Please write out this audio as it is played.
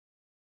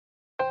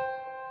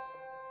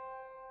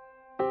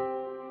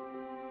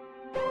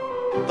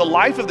the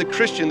life of the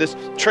Christian, this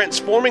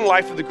transforming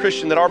life of the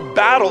Christian, that our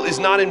battle is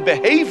not in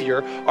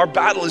behavior, our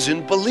battle is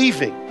in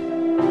believing.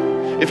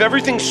 If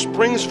everything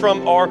springs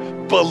from our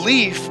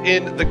belief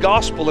in the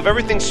gospel, if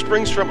everything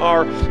springs from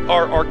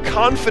our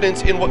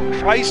confidence in what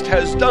Christ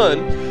has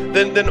done,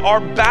 then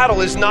our battle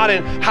is not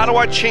in how do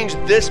I change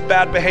this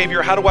bad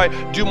behavior, how do I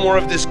do more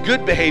of this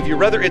good behavior.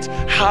 Rather, it's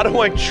how do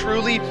I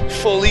truly,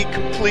 fully,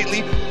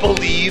 completely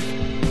believe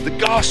the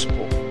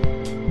gospel.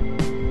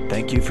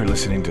 Thank you for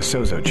listening to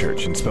Sozo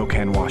Church in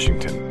Spokane,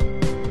 Washington.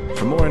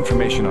 For more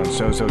information on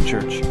Sozo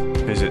Church,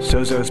 visit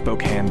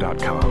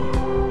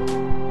sozospokane.com.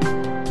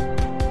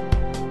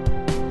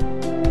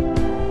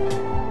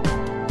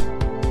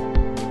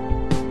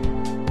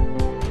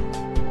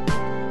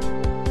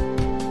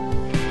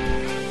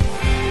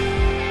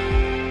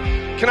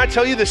 Can I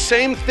tell you, the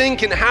same thing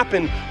can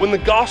happen when the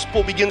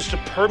gospel begins to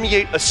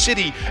permeate a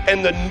city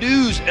and the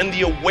news and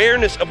the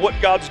awareness of what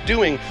God's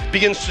doing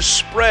begins to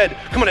spread.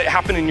 Come on, it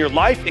happened in your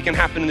life, it can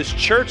happen in this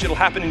church, it'll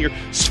happen in your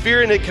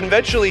sphere, and it can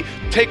eventually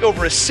take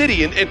over a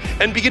city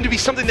and begin to be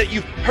something that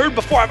you've heard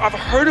before. I've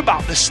heard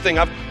about this thing,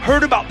 I've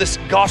heard about this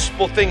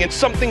gospel thing, and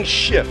something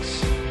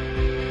shifts.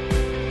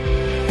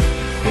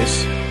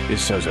 This is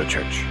Sozo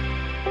Church.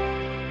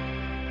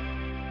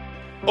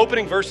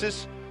 Opening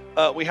verses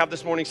we have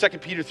this morning, 2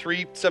 Peter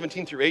 3,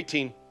 17 through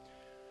 18.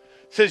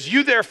 Says,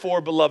 you therefore,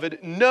 beloved,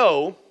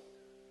 knowing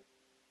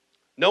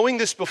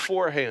this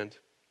beforehand,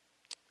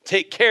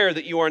 take care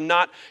that you are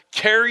not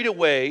carried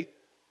away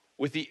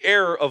with the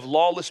error of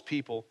lawless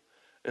people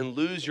and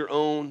lose your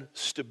own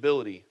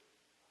stability.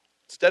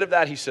 Instead of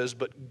that, he says,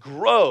 but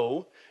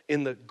grow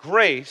in the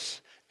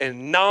grace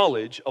and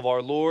knowledge of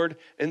our Lord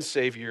and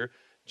Savior,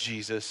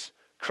 Jesus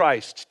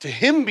Christ. To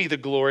him be the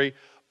glory,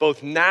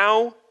 both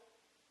now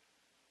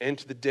and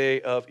to the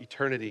day of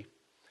eternity.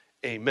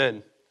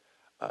 Amen.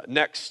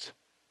 Next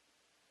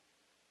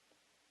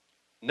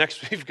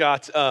we've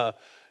got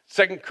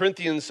 2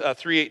 Corinthians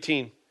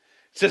 3:18. It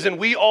says, and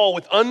we all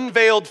with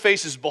unveiled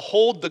faces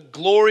behold the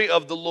glory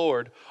of the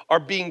Lord,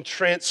 are being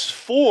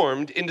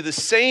transformed into the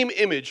same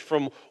image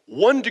from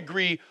one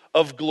degree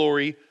of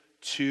glory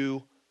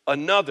to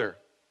another.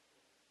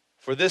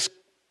 For this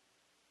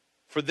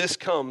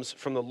comes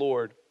from the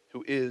Lord,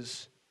 who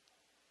is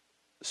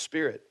the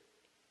Spirit.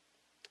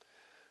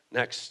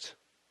 Next,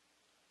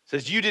 it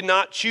says, you did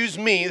not choose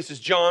me. This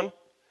is John. It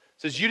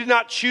says, you did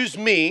not choose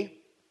me,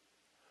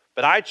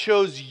 but I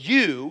chose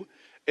you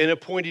and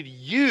appointed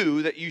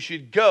you that you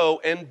should go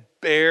and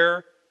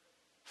bear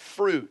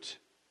fruit,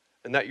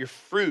 and that your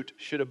fruit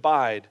should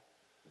abide.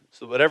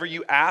 So whatever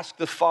you ask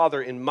the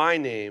Father in my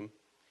name,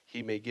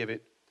 he may give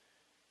it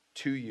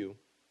to you.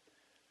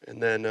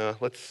 And then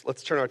let's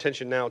turn our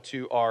attention now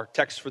to our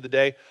text for the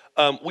day.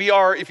 We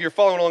are, if you're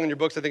following along in your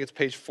books, I think it's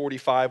page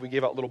 45. We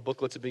gave out little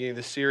booklets at the beginning of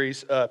this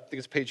series. I think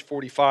it's page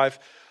 45.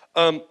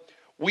 We're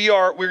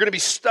going to be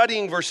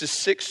studying verses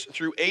 6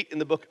 through 8 in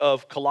the book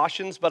of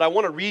Colossians, but I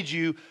want to read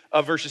you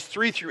verses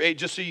 3 through 8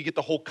 just so you get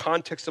the whole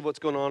context of what's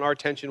going on. Our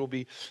attention will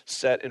be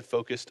set and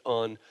focused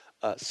on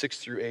 6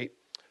 through 8.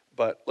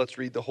 But let's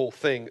read the whole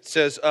thing. It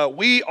says,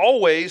 we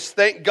always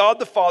thank God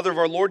the Father of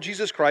our Lord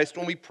Jesus Christ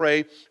when we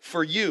pray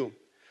for you,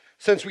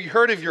 since we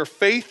heard of your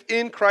faith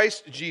in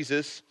Christ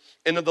Jesus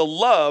and of the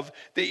love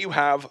that you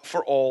have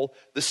for all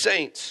the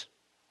saints,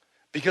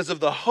 because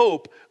of the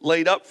hope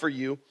laid up for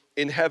you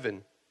in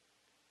heaven.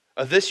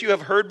 This you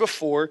have heard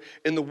before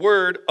in the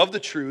word of the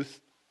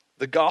truth,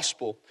 the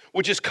gospel,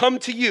 which has come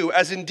to you,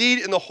 as indeed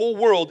in the whole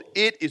world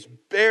it is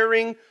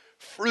bearing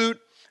fruit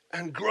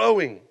and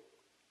growing,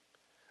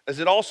 as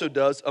it also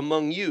does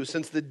among you,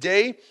 since the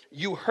day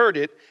you heard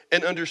it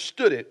and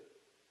understood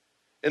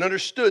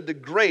the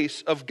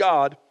grace of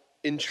God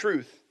in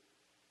truth,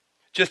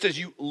 just as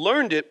you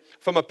learned it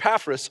from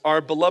Epaphras,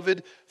 our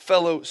beloved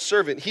fellow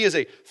servant. He is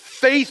a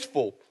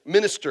faithful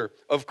minister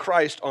of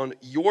Christ on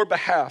your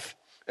behalf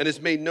and has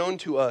made known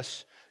to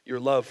us your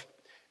love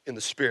in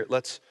the Spirit.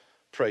 Let's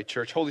pray,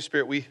 church. Holy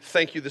Spirit, we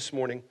thank you this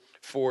morning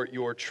for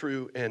your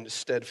true and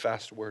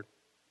steadfast word.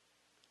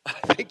 I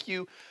thank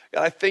you,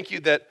 God, I thank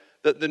you that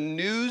the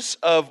news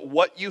of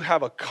what you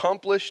have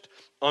accomplished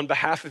on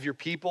behalf of your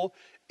people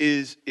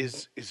is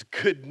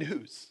good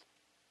news.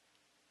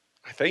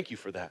 I thank you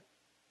for that.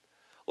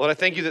 Lord, I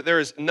thank you that there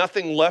is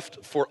nothing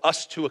left for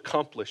us to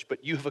accomplish,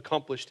 but you have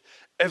accomplished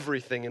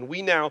everything. And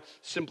we now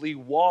simply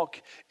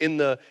walk in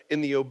the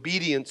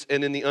obedience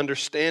and in the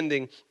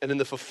understanding and in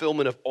the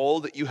fulfillment of all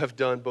that you have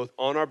done, both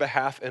on our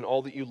behalf and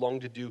all that you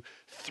long to do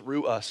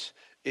through us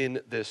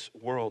in this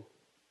world.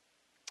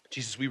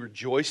 Jesus, we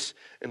rejoice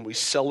and we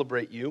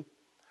celebrate you.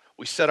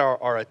 We set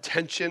our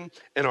attention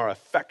and our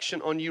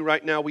affection on you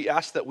right now. We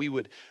ask that we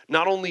would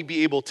not only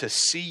be able to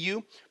see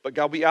you, but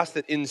God, we ask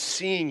that in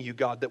seeing you,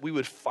 God, that we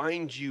would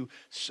find you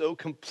so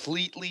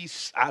completely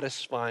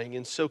satisfying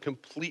and so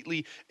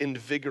completely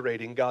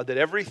invigorating, God, that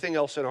everything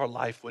else in our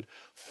life would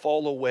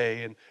fall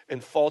away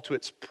and fall to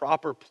its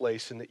proper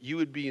place, and that you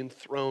would be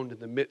enthroned in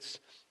the midst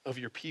of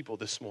your people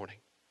this morning.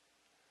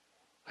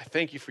 I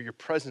thank you for your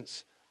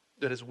presence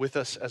that is with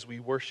us as we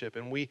worship,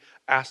 and we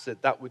ask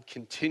that that would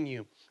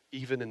continue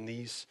even in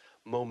these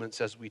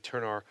moments as we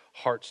turn our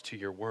hearts to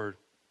your word.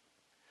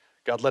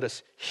 God, let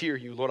us hear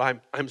you. Lord,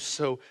 I'm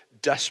so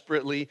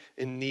desperately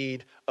in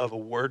need of a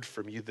word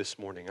from you this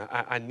morning.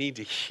 I need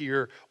to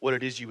hear what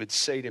it is you would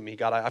say to me.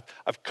 God,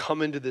 I've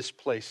come into this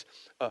place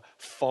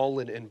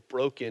fallen and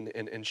broken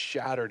and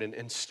shattered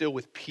and still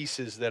with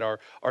pieces that are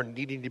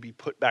needing to be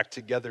put back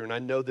together. And I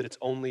know that it's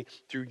only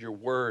through your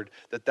word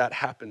that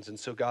happens. And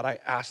so, God, I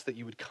ask that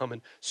you would come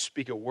and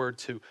speak a word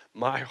to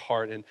my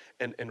heart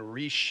and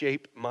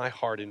reshape my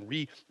heart and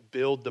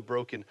rebuild the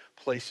broken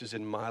places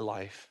in my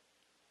life.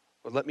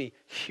 Lord, let me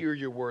hear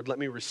your word. Let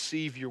me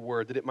receive your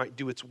word, that it might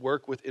do its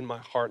work within my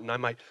heart, and I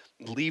might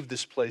leave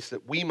this place,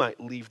 that we might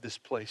leave this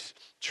place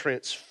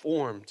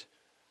transformed,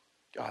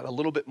 God, a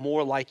little bit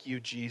more like you,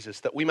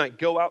 Jesus, that we might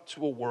go out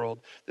to a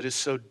world that is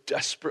so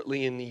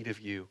desperately in need of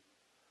you,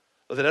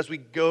 that as we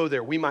go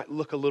there, we might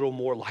look a little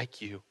more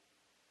like you.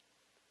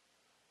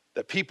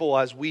 That people,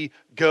 as we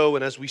go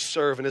and as we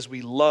serve and as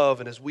we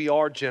love and as we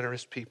are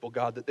generous people,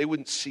 God, that they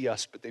wouldn't see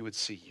us, but they would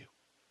see you.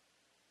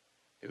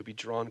 They would be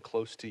drawn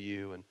close to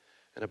you and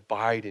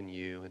abide in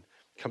you and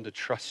come to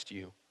trust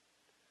you.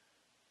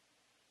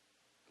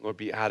 Lord,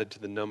 be added to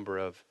the number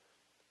of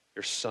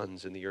your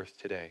sons in the earth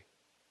today.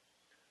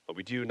 But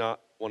we do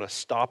not want to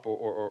stop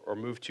or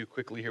move too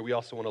quickly here. We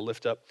also want to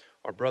lift up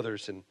our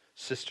brothers and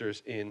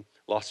sisters in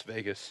Las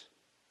Vegas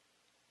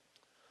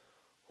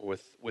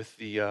with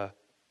the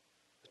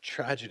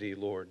tragedy,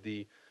 Lord,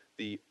 the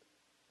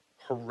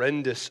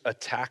horrendous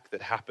attack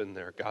that happened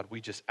there. God, we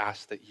just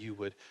ask that you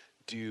would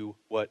do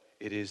what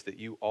it is that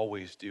you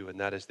always do, and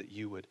that is that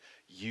you would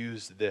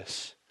use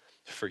this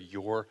for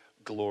your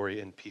glory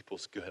and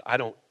people's good. I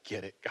don't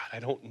get it, God. I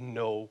don't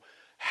know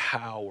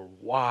how or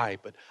why,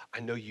 but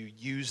I know you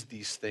use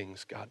these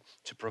things, God,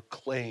 to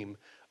proclaim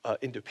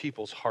into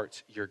people's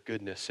hearts your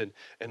goodness.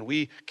 And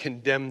we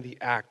condemn the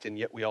act, and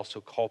yet we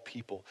also call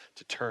people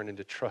to turn and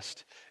to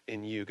trust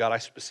in you. God, I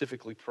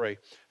specifically pray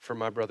for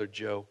my brother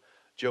Joe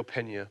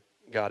Pena,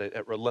 God,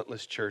 at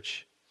Relentless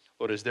Church.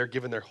 Lord, as they're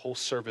giving their whole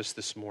service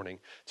this morning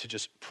to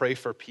just pray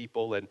for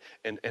people and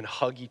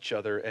hug each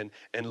other and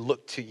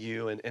look to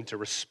you and to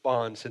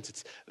respond since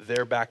it's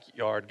their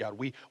backyard, God,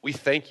 we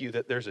thank you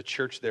that there's a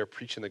church there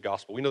preaching the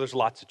gospel. We know there's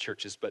lots of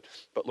churches, but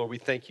Lord, we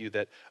thank you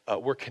that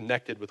we're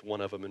connected with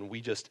one of them, and we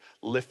just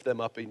lift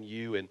them up in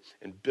you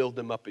and build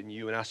them up in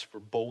you and ask for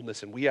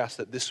boldness. And we ask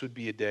that this would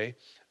be a day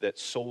that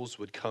souls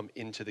would come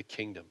into the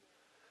kingdom.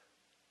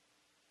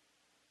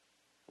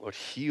 Lord,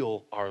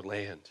 heal our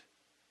land.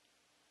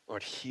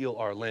 Lord, heal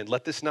our land.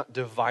 Let this not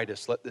divide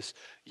us. Let this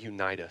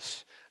unite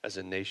us as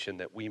a nation,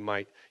 that we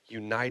might,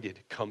 united,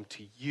 come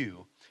to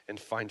you and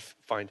find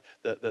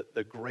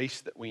the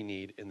grace that we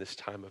need in this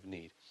time of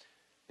need.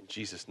 In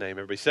Jesus' name,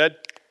 everybody said,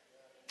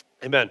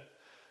 amen.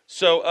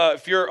 So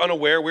if you're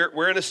unaware,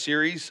 we're in a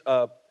series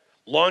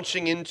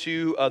launching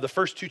into the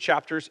first two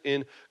chapters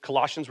in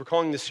Colossians. We're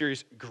calling this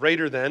series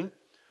Greater Than,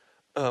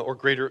 or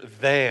Greater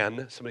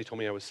Than. Somebody told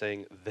me I was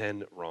saying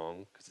then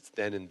wrong, because it's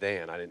then and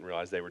than. I didn't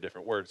realize they were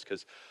different words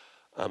because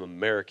I'm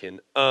American.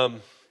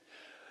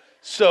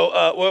 So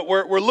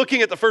we're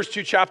looking at the first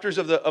two chapters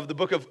of the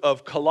book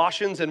of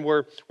Colossians, and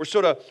we're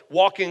sort of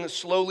walking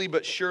slowly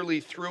but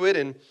surely through it.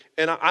 And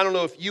I don't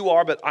know if you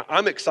are, but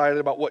I'm excited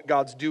about what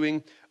God's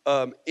doing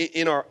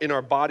in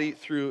our body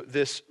through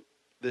this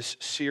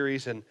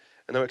series, and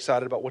I'm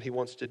excited about what He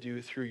wants to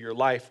do through your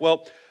life.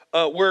 Well,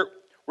 we're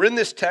in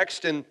this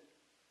text, and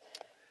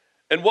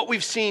what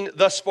we've seen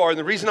thus far, and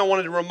the reason I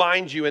wanted to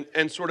remind you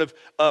and sort of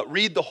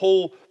read the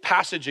whole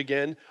passage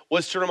again,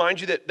 was to remind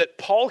you that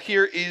Paul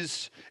here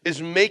is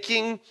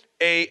making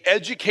a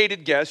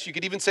educated guess, you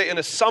could even say an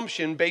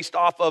assumption based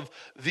off of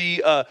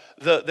the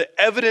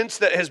evidence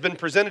that has been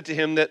presented to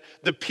him, that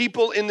the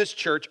people in this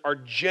church are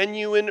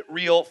genuine,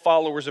 real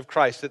followers of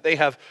Christ, that they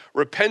have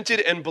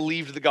repented and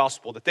believed the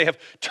gospel, that they have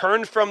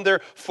turned from their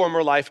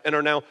former life and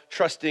are now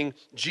trusting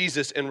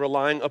Jesus and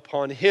relying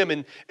upon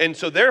him. And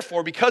so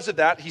therefore, because of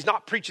that, he's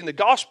not preaching the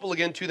gospel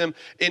again to them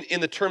in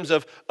the terms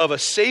of a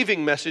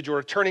saving message or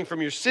a turning from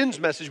your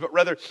sins message, but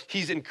rather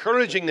he's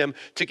encouraging them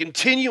to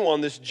continue on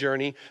this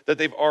journey that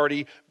they've already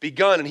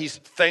begun, and he's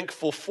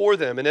thankful for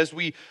them. And as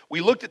we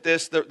looked at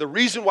this, the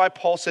reason why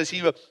Paul says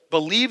he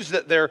believes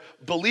that they're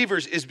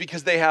believers is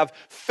because they have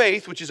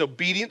faith, which is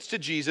obedience to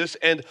Jesus,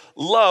 and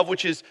love,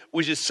 which is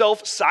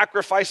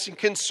self-sacrificing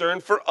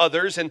concern for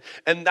others, and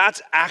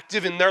that's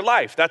active in their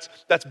life. That's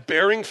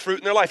bearing fruit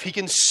in their life. He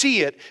can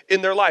see it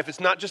in their life.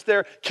 It's not just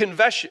their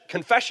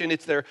confession,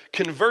 it's their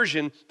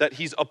conversion that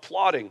he's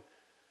applauding.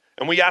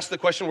 And we ask the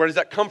question, where does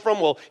that come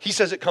from? Well, he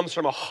says it comes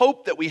from a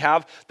hope that we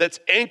have that's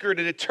anchored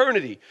in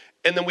eternity.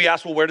 And then we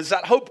ask, well, where does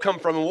that hope come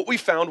from? And what we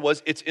found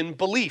was it's in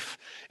belief.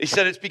 He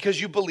said it's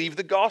because you believe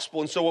the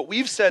gospel. And so what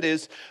we've said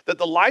is that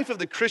the life of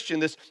the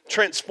Christian, this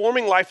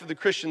transforming life of the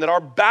Christian, that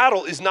our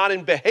battle is not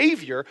in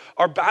behavior,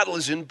 our battle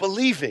is in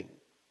believing.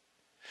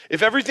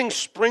 if everything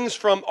springs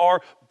from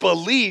our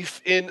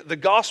belief in the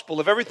gospel,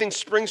 if everything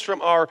springs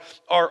from our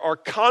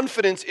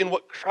confidence in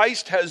what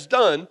Christ has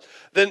done,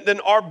 then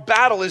our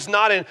battle is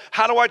not in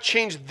how do I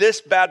change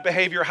this bad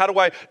behavior, how do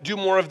I do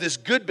more of this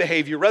good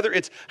behavior. Rather,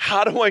 it's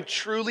how do I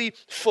truly,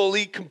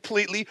 fully,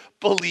 completely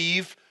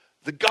believe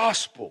the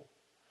gospel.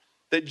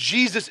 That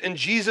Jesus and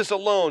Jesus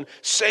alone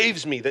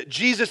saves me. That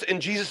Jesus and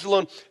Jesus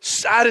alone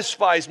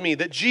satisfies me.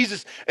 That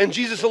Jesus and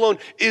Jesus alone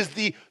is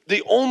the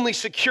only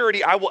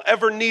security I will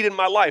ever need in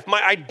my life.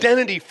 My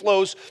identity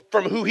flows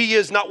from who he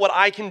is, not what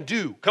I can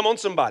do. Come on,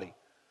 somebody.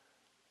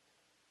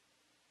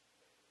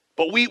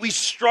 But we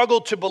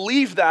struggle to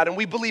believe that, and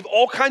we believe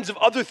all kinds of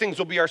other things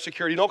will be our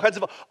security, and all kinds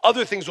of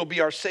other things will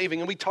be our saving.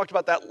 And we talked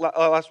about that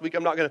last week.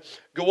 I'm not going to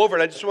go over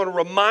it. I just want to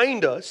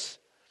remind us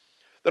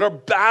that our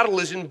battle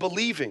is in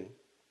believing.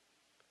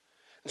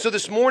 And so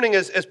this morning,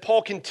 as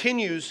Paul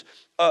continues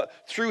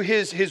through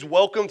his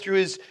welcome, through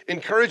his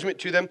encouragement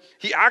to them,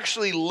 he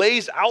actually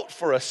lays out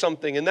for us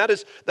something, and that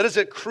is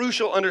a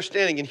crucial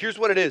understanding. And here's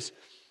what it is.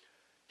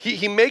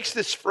 He makes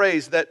this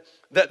phrase that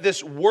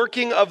this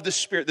working of the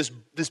Spirit,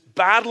 this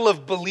battle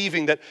of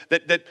believing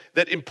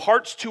that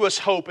imparts to us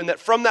hope, and that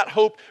from that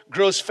hope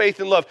grows faith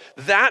and love.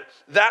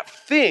 That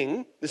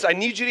thing, this I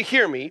need you to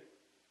hear me,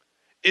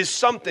 is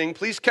something,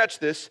 please catch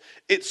this,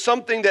 it's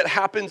something that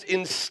happens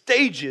in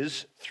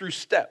stages through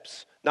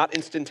steps, not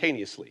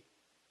instantaneously.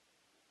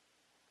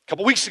 A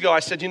couple weeks ago, I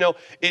said,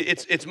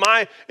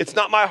 it's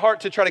not my heart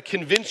to try to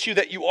convince you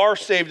that you are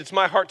saved. It's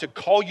my heart to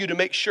call you to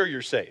make sure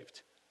you're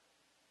saved.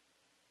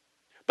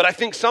 But I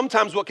think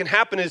sometimes what can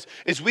happen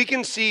is we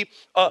can see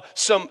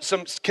some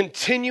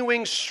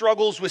continuing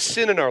struggles with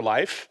sin in our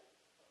life.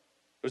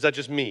 Or is that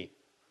just me?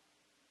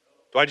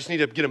 Do I just need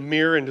to get a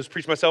mirror and just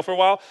preach myself for a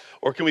while?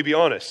 Or can we be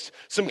honest?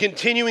 Some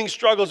continuing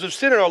struggles of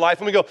sin in our life,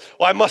 and we go,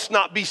 well, I must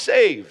not be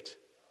saved.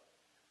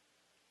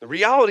 The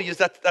reality is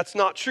that that's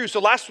not true. So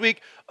last week,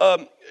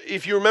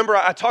 if you remember,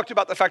 I talked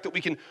about the fact that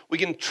we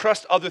can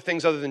trust other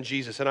things other than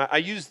Jesus. And I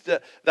used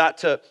that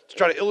to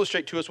try to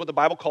illustrate to us what the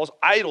Bible calls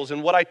idols.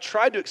 And what I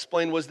tried to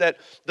explain was that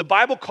the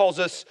Bible calls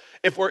us,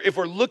 if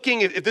we're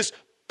looking, if this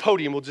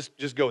podium, we'll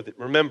just go with it.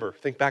 Remember,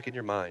 think back in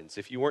your minds.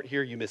 If you weren't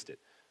here, you missed it.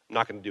 I'm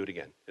not going to do it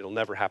again. It'll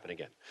never happen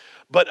again.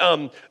 But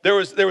there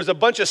was a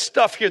bunch of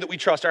stuff here that we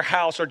trust: our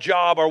house, our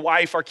job, our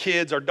wife, our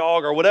kids, our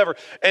dog, or whatever.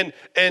 And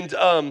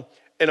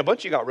a bunch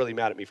of you got really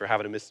mad at me for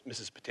having a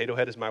Mrs. Potato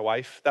Head as my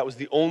wife. That was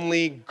the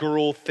only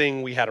girl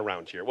thing we had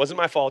around here. It wasn't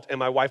my fault, and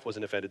my wife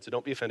wasn't offended, so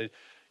don't be offended.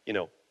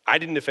 I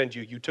didn't offend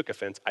you. You took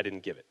offense. I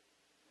didn't give it.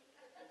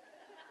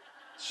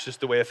 It's just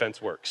the way offense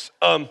works.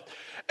 And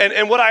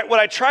what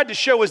I tried to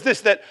show is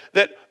this,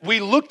 that we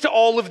look to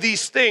all of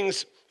these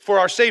things for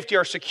our safety,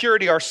 our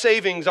security, our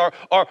savings,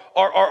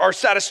 our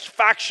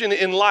satisfaction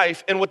in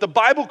life. And what the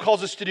Bible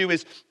calls us to do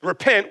is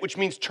repent, which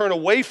means turn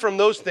away from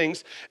those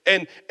things,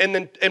 and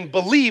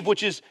believe,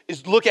 which is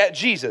look at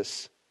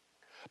Jesus.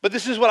 But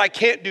this is what I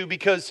can't do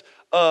because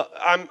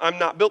I'm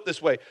not built this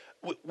way.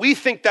 We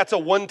think that's a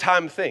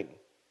one-time thing.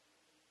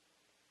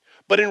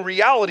 But in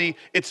reality,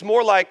 it's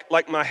more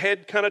like my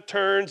head kind of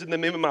turns, and then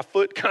maybe my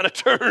foot kind of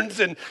turns,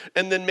 and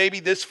then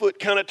maybe this foot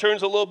kind of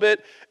turns a little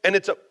bit, and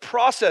it's a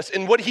process.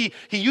 And what he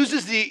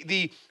uses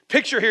the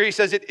picture here, he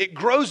says it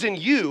grows in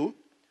you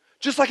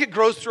just like it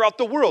grows throughout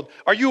the world.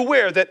 Are you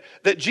aware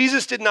that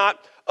Jesus did not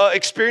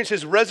experience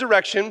his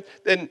resurrection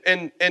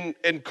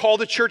and call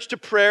the church to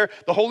prayer?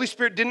 The Holy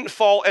Spirit didn't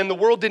fall, and the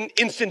world didn't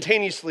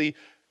instantaneously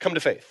come to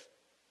faith.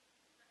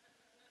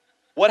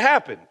 What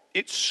happened?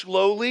 It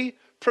slowly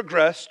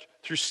progressed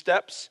through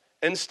steps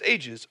and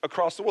stages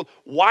across the world.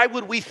 Why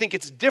would we think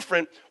it's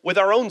different with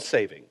our own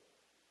saving?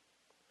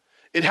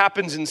 It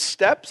happens in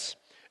steps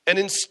and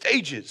in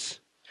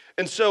stages.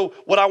 And so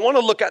what I want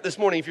to look at this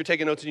morning, if you're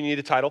taking notes and you need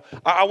a title,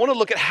 I want to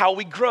look at how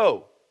we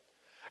grow.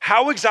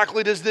 How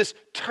exactly does this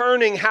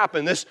turning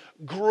happen, this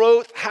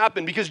growth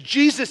happen? Because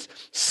Jesus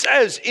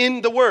says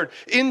in the Word,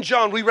 in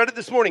John, we read it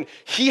this morning,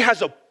 he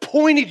has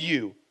appointed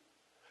you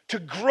to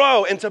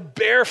grow and to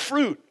bear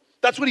fruit.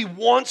 That's what he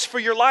wants for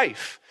your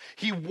life.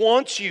 He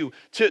wants you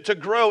to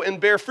grow and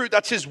bear fruit.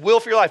 That's his will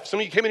for your life.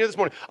 Some of you came in here this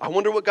morning, I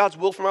wonder what God's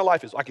will for my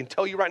life is. I can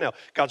tell you right now,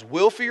 God's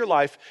will for your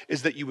life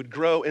is that you would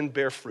grow and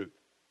bear fruit.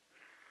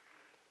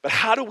 But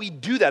how do we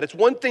do that? It's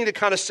one thing to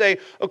kind of say,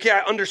 okay, I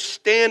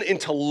understand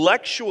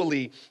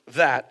intellectually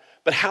that,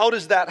 but how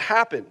does that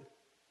happen?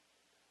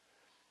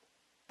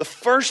 The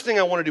first thing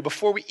I want to do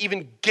before we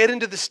even get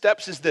into the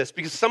steps is this,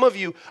 because some of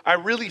you, I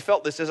really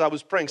felt this as I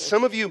was praying.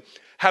 Some of you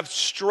have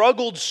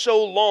struggled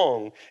so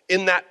long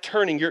in that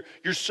turning.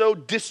 You're so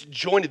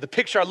disjointed. The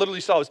picture I literally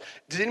saw was,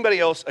 did anybody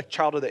else, a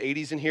child of the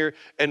 80s in here,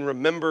 and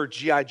remember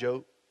G.I.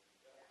 Joe?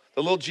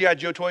 The little G.I.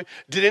 Joe toy?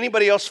 Did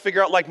anybody else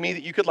figure out like me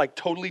that you could like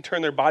totally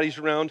turn their bodies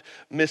around,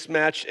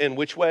 mismatch, and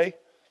which way?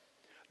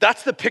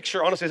 That's the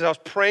picture, honestly, as I was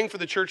praying for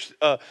the church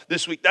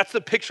this week, that's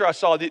the picture I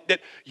saw, that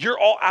you're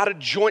all out of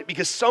joint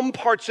because some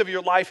parts of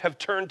your life have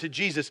turned to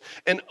Jesus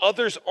and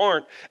others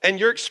aren't. And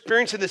you're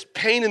experiencing this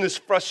pain and this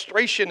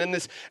frustration and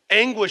this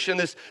anguish and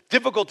this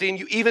difficulty, and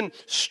you even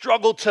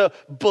struggle to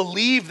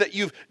believe that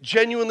you've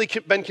genuinely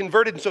been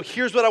converted. And so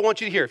here's what I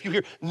want you to hear. If you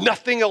hear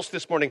nothing else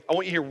this morning, I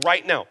want you to hear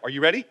right now. Are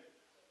you ready?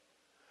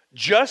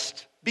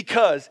 Just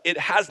because it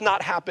has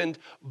not happened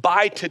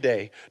by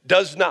today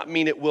does not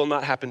mean it will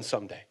not happen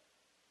someday.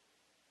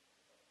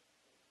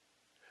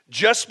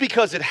 Just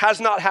because it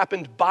has not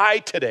happened by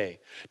today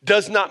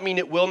does not mean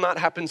it will not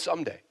happen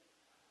someday.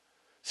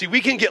 See, we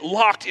can get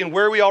locked in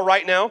where we are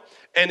right now,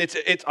 and it's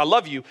I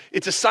love you,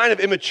 it's a sign of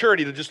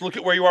immaturity to just look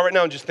at where you are right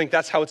now and just think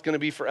that's how it's going to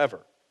be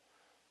forever.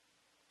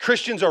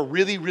 Christians are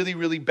really, really,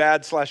 really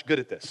bad / good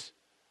at this.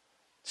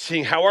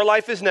 Seeing how our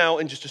life is now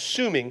and just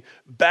assuming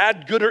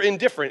bad, good, or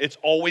indifferent, it's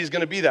always going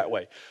to be that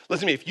way.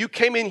 Listen to me, if you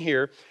came in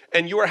here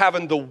and you are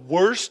having the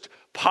worst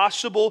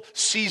possible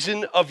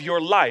season of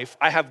your life,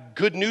 I have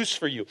good news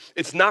for you.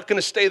 It's not going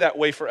to stay that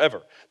way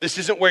forever. This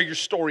isn't where your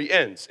story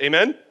ends.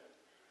 Amen?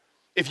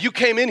 If you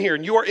came in here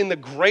and you are in the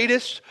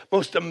greatest,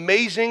 most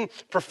amazing,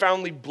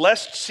 profoundly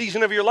blessed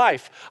season of your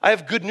life, I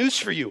have good news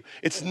for you.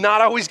 It's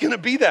not always going to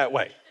be that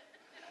way.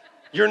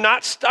 You're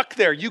not stuck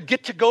there. You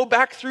get to go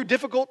back through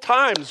difficult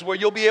times where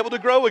you'll be able to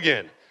grow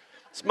again.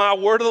 It's my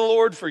word of the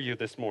Lord for you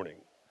this morning.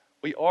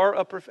 We are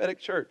a prophetic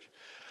church.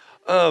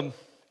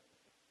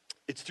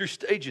 It's through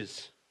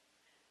stages.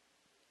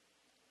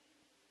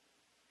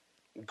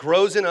 It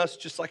grows in us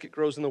just like it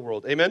grows in the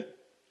world. Amen?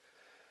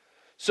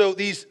 So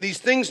these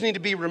things need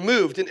to be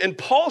removed. And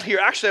Paul here,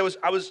 actually,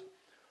 I was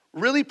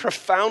really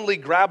profoundly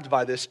grabbed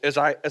by this as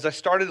I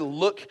started to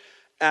look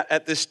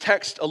at this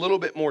text a little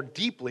bit more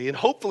deeply. And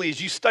hopefully,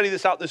 as you study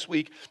this out this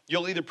week,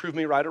 you'll either prove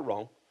me right or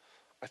wrong.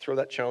 I throw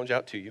that challenge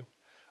out to you.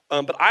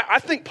 But I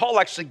think Paul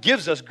actually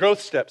gives us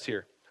growth steps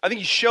here. I think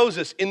he shows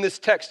us in this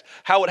text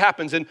how it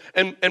happens. And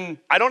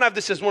I don't have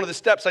this as one of the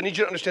steps. I need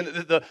you to understand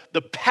that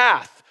the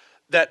path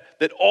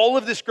that all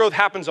of this growth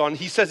happens on,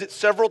 he says it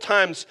several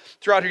times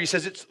throughout here. He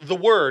says it's the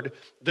word,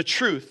 the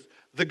truth,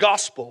 the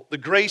gospel, the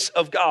grace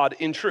of God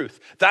in truth.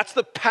 That's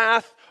the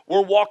path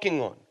we're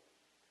walking on.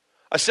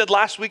 I said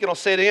last week, and I'll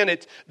say it again,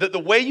 it's the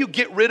way you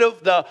get rid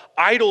of the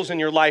idols in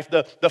your life,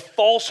 the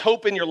false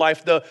hope in your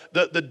life,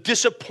 the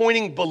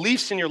disappointing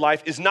beliefs in your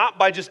life is not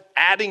by just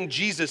adding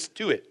Jesus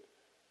to it.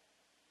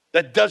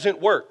 That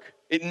doesn't work.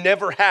 It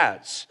never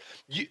has.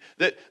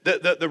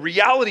 The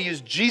reality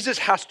is Jesus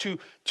has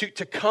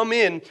to come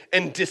in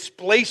and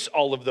displace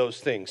all of those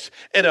things.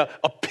 And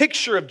a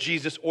picture of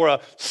Jesus or a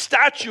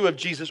statue of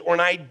Jesus or an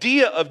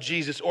idea of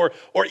Jesus or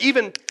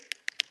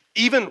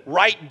even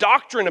right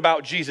doctrine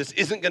about Jesus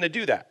isn't going to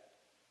do that.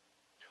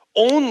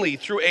 Only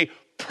through a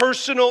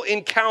personal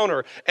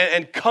encounter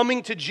and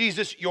coming to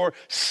Jesus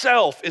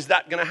yourself is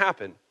that going to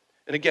happen.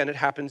 And again, it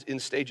happens in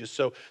stages.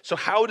 So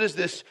how does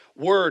this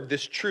word,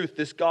 this truth,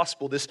 this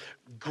gospel, this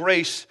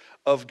grace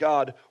of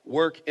God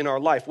work in our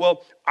life?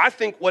 Well, I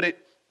think what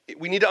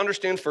we need to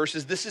understand first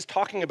is this is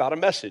talking about a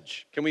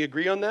message. Can we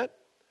agree on that?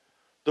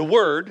 The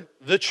word,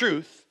 the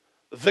truth,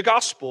 the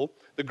gospel,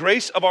 the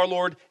grace of our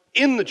Lord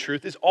in the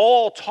truth is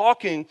all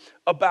talking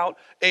about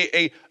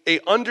a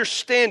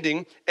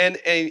understanding and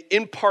a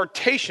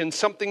impartation,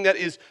 something that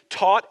is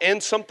taught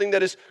and something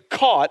that is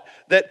caught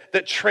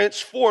that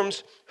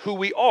transforms who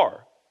we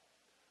are.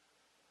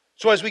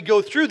 So as we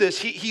go through this,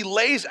 he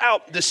lays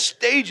out the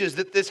stages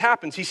that this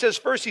happens. He says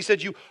first, he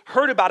said, you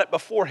heard about it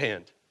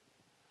beforehand.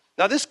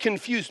 Now this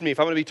confused me, if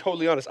I'm going to be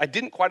totally honest. I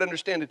didn't quite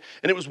understand it,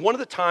 and it was one of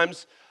the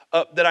times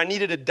that I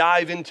needed to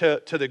dive into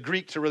the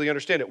Greek to really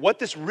understand it. What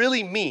this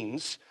really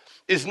means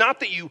is not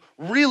that you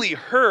really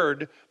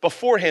heard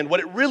beforehand. What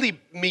it really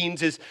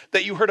means is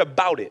that you heard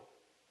about it.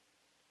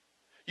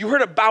 You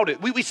heard about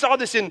it. We saw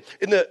this in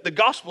the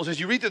Gospels. As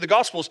you read through the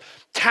Gospels,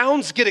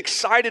 towns get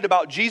excited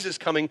about Jesus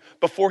coming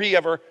before he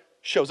ever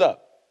shows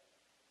up.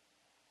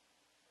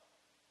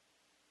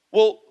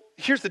 Well,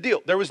 here's the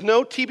deal. There was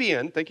no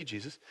TBN, thank you,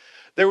 Jesus.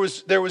 There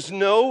was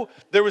no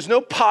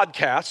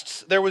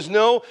podcasts. There was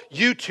no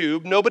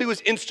YouTube. Nobody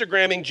was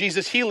Instagramming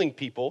Jesus healing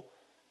people.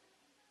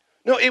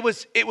 No, it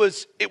was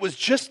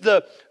just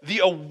the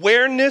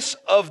awareness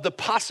of the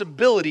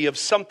possibility of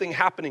something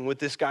happening with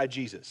this guy,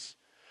 Jesus.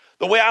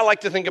 The way I like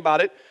to think about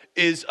it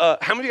is, how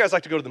many of you guys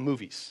like to go to the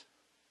movies?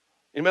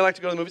 Anybody like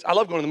to go to the movies? I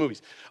love going to the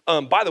movies.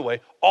 By the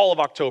way, all of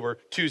October,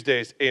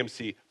 Tuesdays,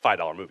 AMC,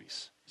 $5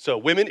 movies. So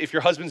women, if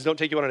your husbands don't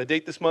take you out on a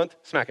date this month,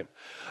 smack him.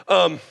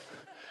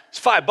 It's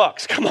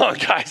 $5. Come on,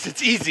 guys,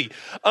 it's easy.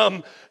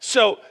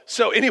 So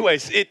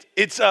anyways,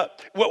 it's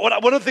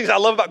one of the things I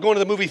love about going to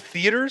the movie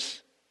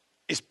theaters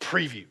is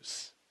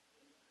previews.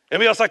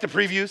 Anybody else like the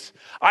previews?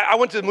 I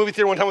went to the movie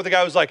theater one time with a guy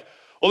who was like,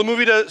 well, the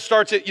movie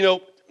starts at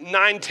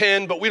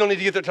 9:10, but we don't need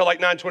to get there till like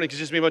 9:20 because there's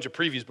just be a bunch of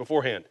previews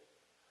beforehand.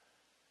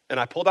 And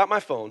I pulled out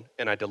my phone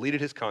and I deleted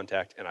his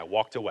contact and I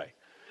walked away.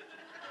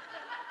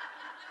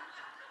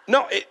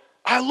 No,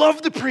 I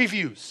love the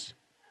previews.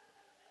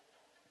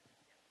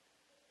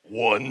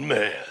 One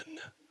man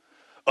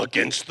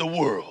against the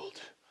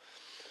world.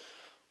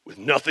 with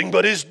nothing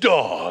but his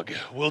dog,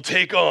 will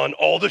take on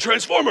all the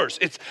Transformers.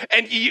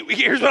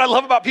 Here's what I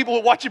love about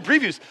people watching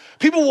previews.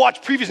 People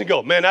watch previews and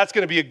go, man, that's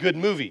going to be a good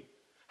movie.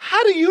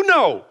 How do you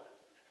know?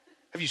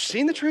 Have you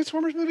seen the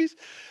Transformers movies?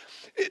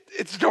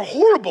 They're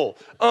horrible.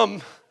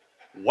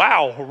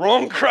 Wow,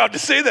 wrong crowd to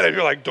say that.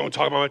 You're like, don't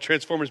talk about my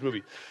Transformers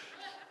movie.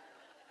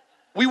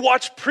 We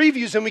watch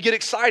previews and we get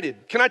excited.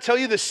 Can I tell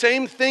you the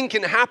same thing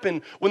can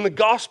happen when the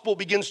gospel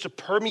begins to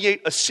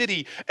permeate a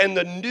city and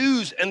the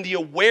news and the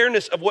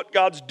awareness of what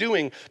God's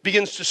doing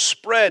begins to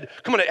spread.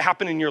 Come on, it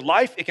happen in your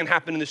life. It can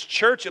happen in this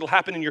church. It'll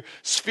happen in your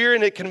sphere,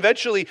 and it can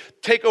eventually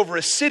take over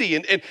a city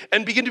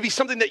and begin to be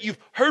something that you've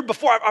heard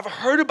before. I've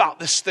heard about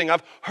this thing.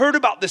 I've heard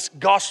about this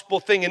gospel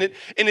thing, and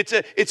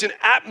it's an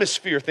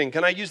atmosphere thing.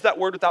 Can I use that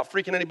word without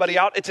freaking anybody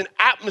out? It's an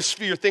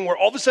atmosphere thing where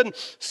all of a sudden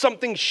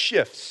something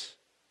shifts.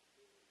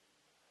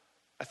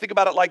 I think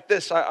about it like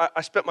this. I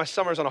spent my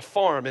summers on a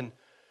farm,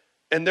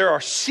 and there are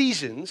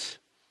seasons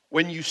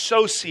when you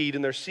sow seed,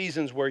 and there are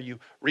seasons where you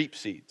reap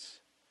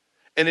seeds.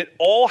 And it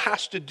all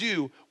has to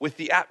do with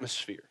the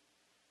atmosphere.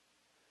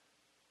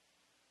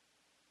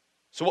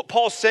 So what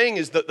Paul's saying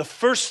is that the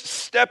first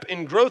step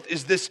in growth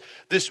is this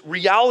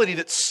reality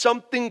that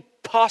something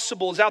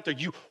possible is out there.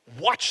 You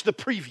watch the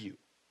preview.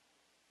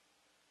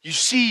 You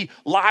see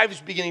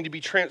lives beginning to be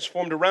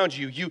transformed around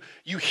you.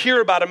 You hear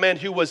about a man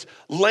who was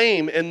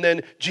lame, and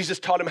then Jesus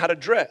taught him how to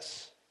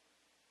dress.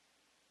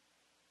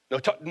 No,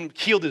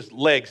 healed his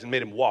legs and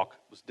made him walk.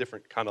 It was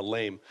different kind of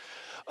lame.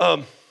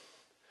 And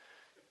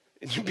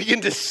you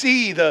begin to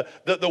see the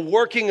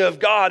working of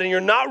God, and you're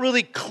not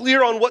really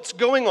clear on what's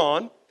going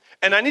on.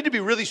 And I need to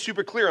be really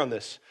super clear on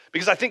this,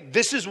 because I think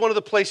this is one of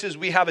the places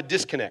we have a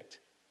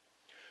disconnect.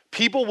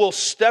 People will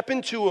step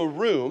into a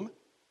room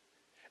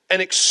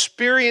and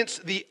experience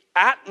the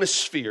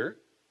atmosphere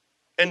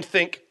and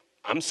think,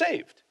 I'm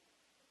saved.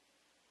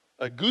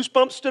 A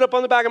goosebump stood up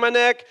on the back of my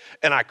neck,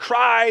 and I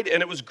cried,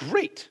 and it was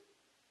great.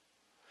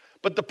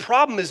 But the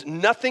problem is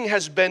nothing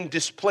has been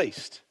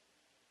displaced.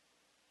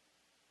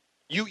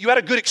 You had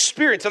a good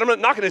experience, and I'm not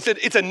knocking it.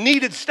 It's a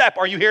needed step.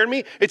 Are you hearing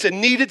me? It's a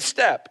needed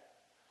step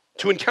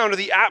to encounter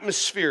the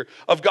atmosphere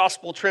of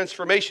gospel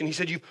transformation. He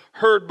said, you've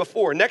heard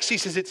before. Next, he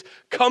says, it's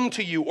come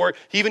to you, or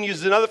he even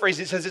uses another phrase.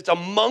 He says, it's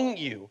among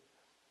you.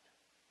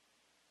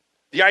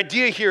 The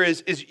idea here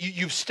is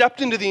you've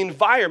stepped into the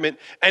environment,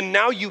 and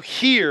now you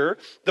hear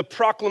the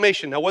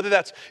proclamation. Now, whether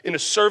that's in a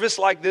service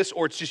like this,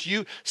 or it's just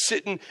you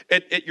sitting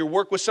at your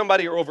work with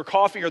somebody, or over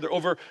coffee, or they're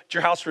over at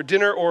your house for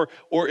dinner, or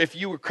if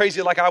you were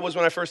crazy like I was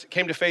when I first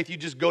came to faith, you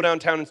just go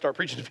downtown and start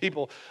preaching to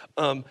people.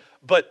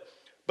 But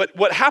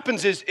what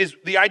happens is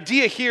the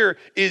idea here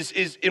is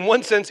in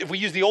one sense, if we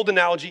use the old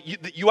analogy,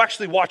 you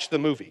actually watch the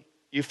movie.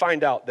 You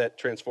find out that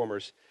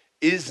Transformers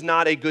is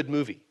not a good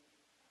movie.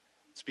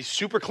 Let's be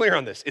super clear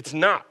on this. It's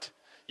not.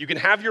 You can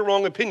have your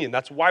wrong opinion.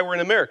 That's why we're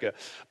in America.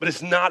 But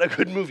it's not a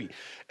good movie.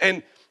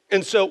 And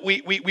so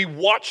we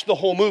watch the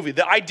whole movie.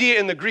 The idea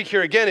in the Greek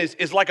here again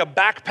is like a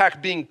backpack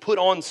being put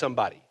on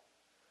somebody.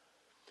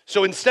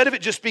 So instead of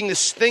it just being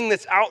this thing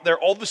that's out there,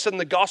 all of a sudden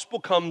the gospel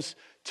comes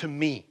to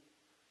me.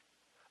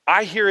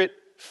 I hear it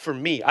for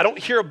me. I don't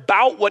hear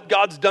about what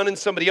God's done in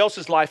somebody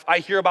else's life. I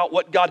hear about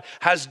what God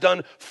has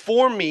done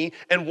for me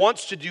and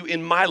wants to do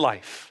in my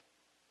life.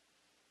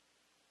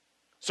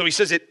 So he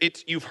says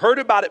you've heard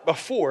about it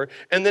before,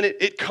 and then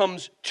it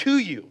comes to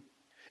you.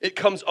 It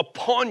comes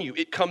upon you.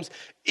 It comes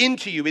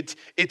into you. It's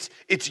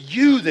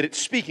you that it's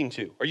speaking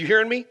to. Are you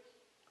hearing me?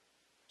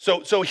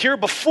 So here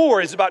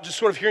before is about just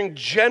sort of hearing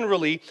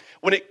generally.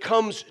 When it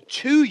comes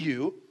to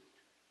you,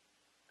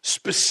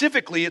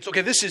 specifically, it's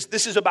okay, this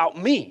is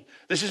about me.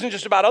 This isn't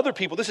just about other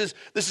people. This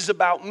is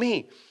about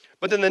me.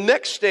 But then the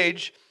next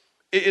stage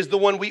is the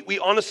one we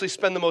honestly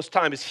spend the most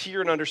time, is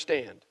hear and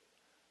understand.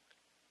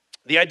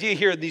 The idea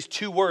here in these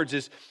two words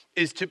is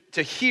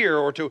to hear,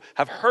 or to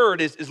have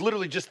heard, is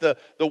literally just the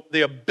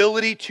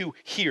ability to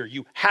hear.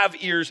 You have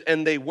ears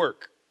and they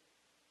work.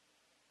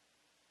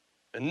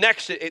 And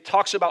next it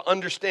talks about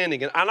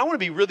understanding. And I want to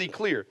be really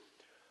clear.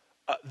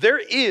 There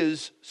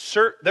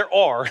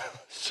are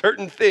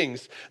certain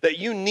things that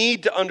you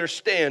need to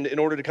understand in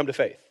order to come to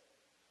faith.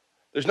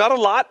 There's not a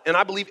lot, and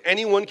I believe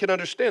anyone can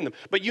understand them.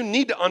 But you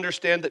need to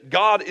understand that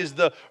God is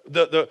the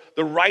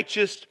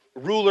righteous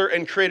ruler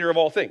and creator of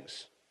all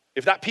things.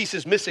 If that piece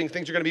is missing,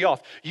 things are going to be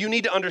off. You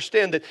need to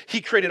understand that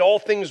he created all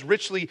things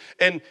richly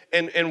and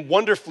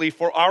wonderfully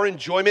for our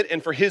enjoyment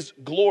and for his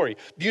glory.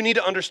 You need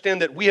to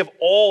understand that we have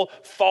all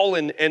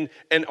fallen and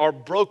are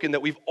broken,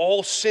 that we've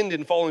all sinned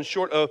and fallen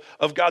short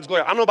of God's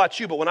glory. I don't know about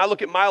you, but when I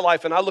look at my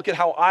life and I look at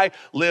how I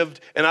lived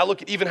and I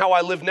look at even how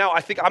I live now,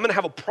 I think I'm going to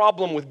have a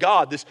problem with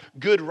God, this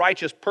good,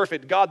 righteous,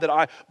 perfect God that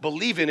I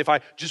believe in, if I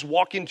just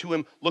walk into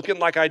him looking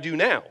like I do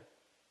now.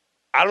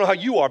 I don't know how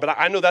you are, but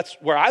I know that's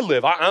where I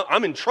live.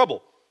 I'm in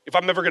trouble if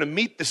I'm ever going to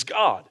meet this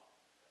God.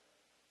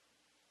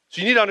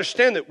 So you need to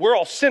understand that we're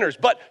all sinners,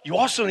 but you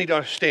also need to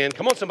understand,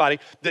 come on somebody,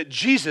 that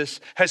Jesus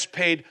has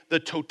paid the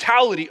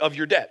totality of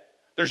your debt.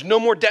 There's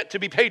no more debt to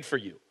be paid for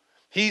you.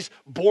 He's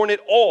borne it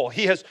all.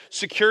 He has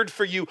secured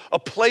for you a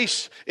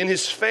place in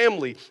his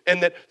family,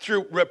 and that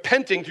through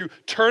repenting, through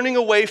turning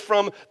away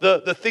from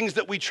the things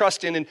that we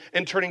trust in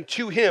and turning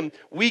to him,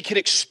 we can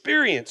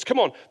experience,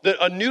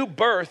 a new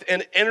birth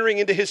and entering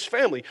into his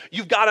family.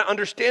 You've got to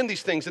understand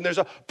these things, and there's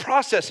a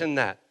process in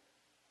that.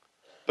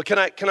 But can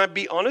I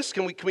be honest?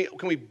 Can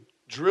we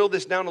drill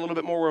this down a little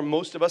bit more where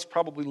most of us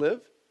probably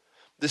live?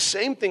 The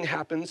same thing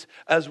happens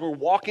as we're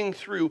walking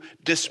through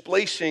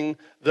displacing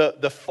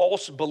the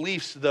false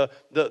beliefs, the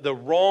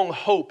wrong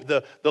hope,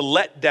 the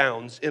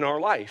letdowns in our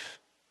life.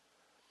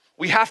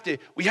 We have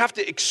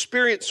to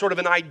experience sort of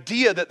an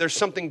idea that there's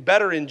something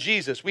better in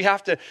Jesus. We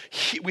have to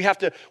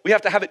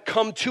have it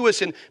come to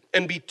us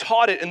and be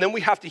taught it, and then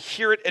we have to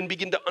hear it and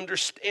begin to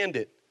understand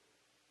it.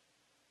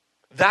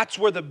 That's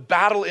where the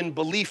battle in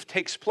belief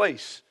takes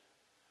place.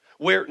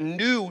 Where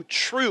new,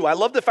 true, I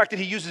love the fact that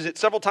he uses it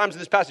several times in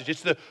this passage.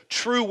 It's the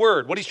true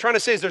word. What he's trying to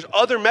say is there's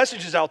other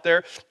messages out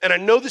there, and I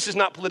know this is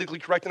not politically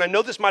correct, and I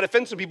know this might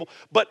offend some people,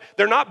 but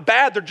they're not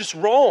bad, they're just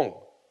wrong.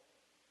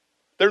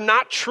 They're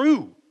not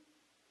true.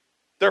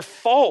 They're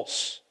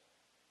false.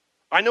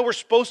 I know we're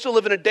supposed to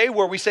live in a day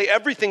where we say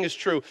everything is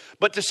true,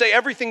 but to say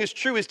everything is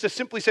true is to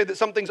simply say that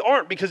some things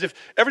aren't, because if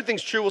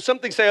everything's true, well, some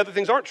things say other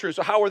things aren't true,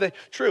 so how are they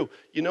true?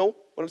 You know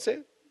what I'm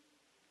saying?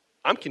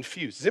 I'm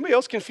confused. Is anybody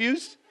else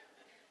confused?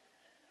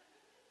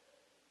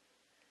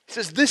 He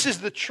says this is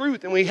the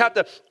truth, and we have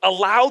to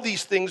allow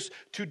these things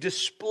to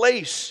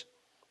displace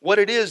what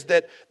it is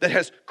that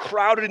has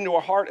crowded into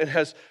our heart and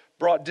has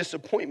brought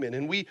disappointment.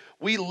 And we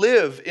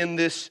live in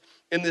this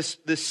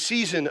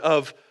season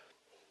of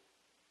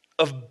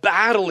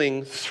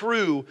battling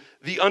through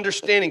the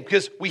understanding,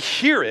 because we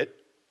hear it.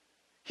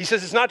 He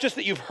says it's not just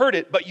that you've heard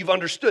it, but you've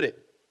understood it.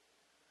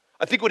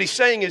 I think what he's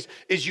saying is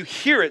you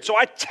hear it. So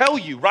I tell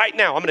you right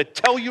now, I'm going to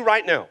tell you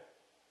right now,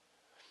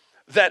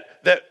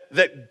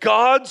 that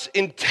God's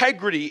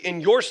integrity in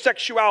your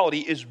sexuality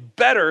is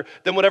better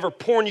than whatever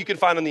porn you can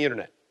find on the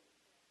internet.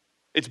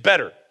 It's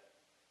better.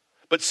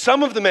 But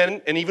some of the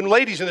men, and even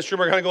ladies in this room,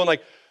 are kind of going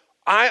like,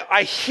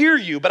 I hear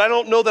you, but I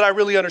don't know that I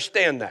really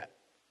understand that.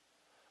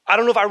 I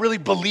don't know if I really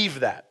believe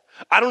that.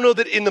 I don't know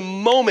that in the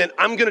moment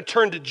I'm going to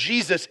turn to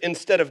Jesus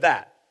instead of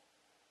that.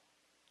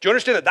 Do you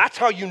understand that? That's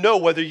how you know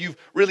whether you've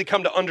really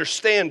come to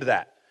understand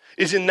that.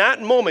 Is in that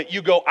moment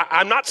you go,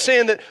 I'm not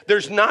saying that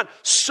there's not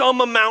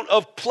some amount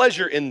of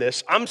pleasure in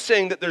this. I'm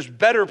saying that there's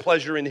better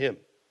pleasure in him.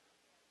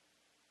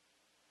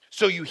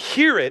 So you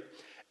hear it,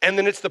 and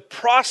then it's the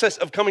process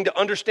of coming to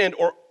understand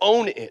or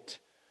own it.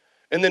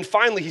 And then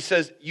finally he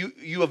says,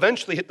 you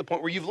eventually hit the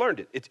point where you've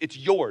learned it. It's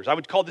yours. I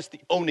would call this the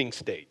owning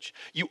stage.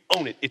 You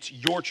own it. It's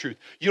your truth.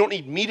 You don't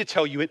need me to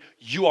tell you it.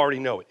 You already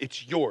know it.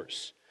 It's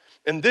yours.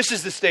 And this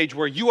is the stage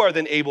where you are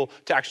then able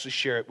to actually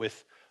share it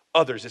with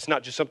others. It's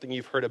not just something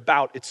you've heard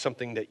about, it's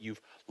something that you've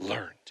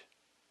learned.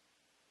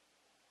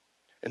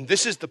 And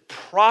this is the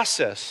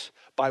process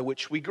by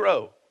which we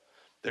grow.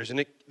 There's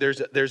an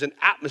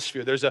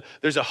atmosphere, there's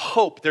a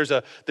hope, there's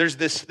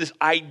this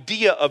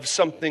idea of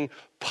something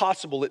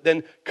possible. It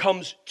then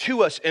comes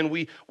to us, and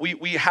we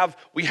have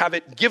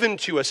it given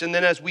to us. And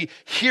then as we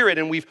hear it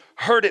and we've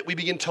heard it, we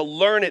begin to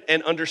learn it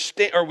and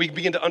understand, or we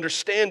begin to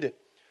understand it.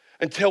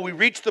 Until we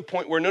reach the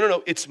point where,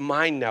 no, it's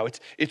mine now.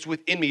 It's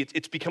within me.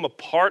 It's become a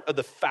part of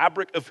the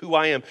fabric of who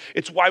I am.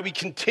 It's why we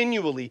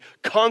continually,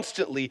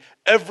 constantly,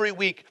 every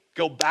week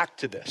go back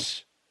to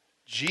this.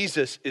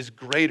 Jesus is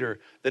greater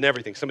than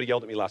everything. Somebody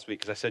yelled at me last week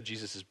because I said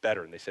Jesus is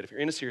better. And they said, if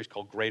you're in a series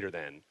called Greater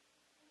Than,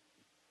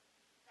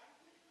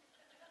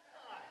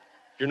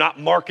 you're not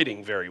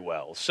marketing very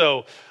well.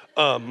 So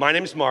my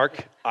name's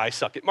Mark. I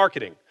suck at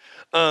marketing.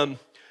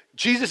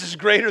 Jesus is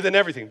greater than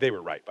everything. They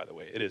were right, by the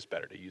way. It is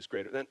better to use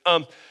greater than.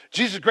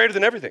 Jesus is greater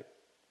than everything.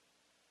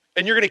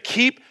 And you're going to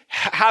keep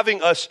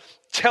having us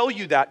tell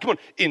you that. Come on,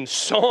 in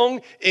song,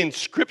 in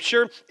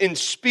scripture, in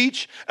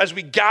speech, as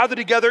we gather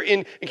together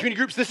in community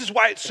groups. This is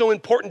why it's so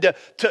important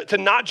to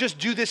not just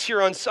do this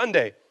here on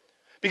Sunday.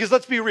 Because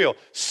let's be real,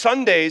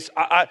 Sundays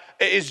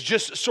is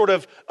just sort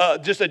of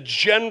just a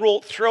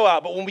general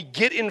throwout. But when we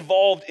get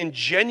involved in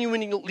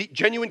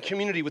genuine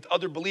community with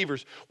other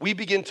believers, we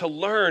begin to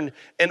learn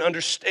and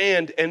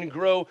understand and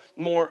grow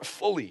more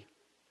fully.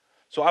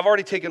 So I've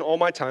already taken all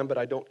my time, but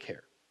I don't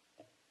care.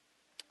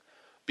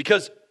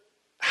 Because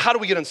how do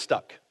we get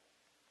unstuck?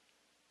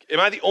 Am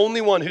I the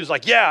only one who's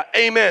like, yeah,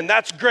 amen,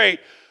 that's great?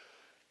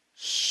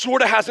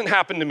 Sort of hasn't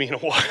happened to me in a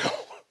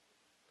while.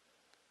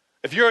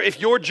 If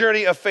your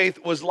journey of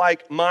faith was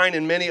like mine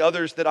and many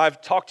others that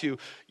I've talked to,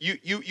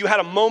 you had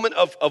a moment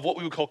of what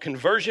we would call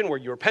conversion, where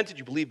you repented,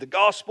 you believed the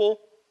gospel.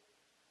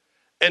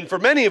 And for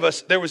many of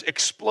us, there was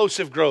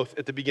explosive growth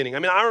at the beginning. I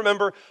mean, I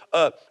remember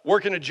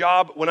working a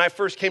job when I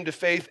first came to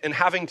faith and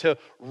having to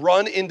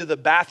run into the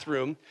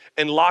bathroom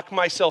and lock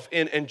myself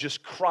in and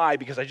just cry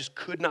because I just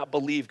could not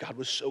believe God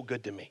was so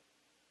good to me.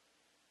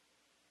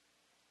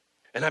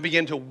 And I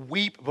began to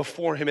weep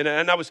before him. And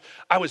I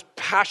was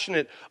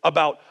passionate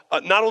about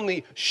not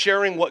only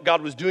sharing what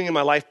God was doing in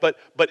my life, but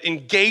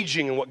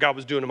engaging in what God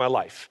was doing in my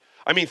life.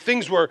 I mean,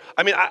 things were,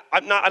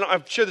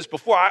 I've shared this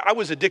before. I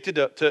was addicted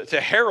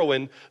to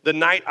heroin the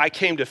night I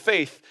came to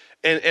faith,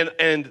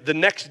 and the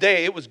next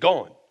day it was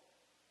gone.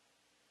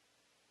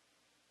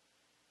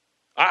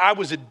 I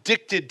was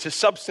addicted to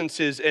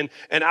substances and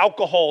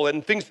alcohol,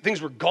 and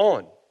things were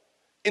gone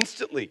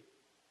instantly,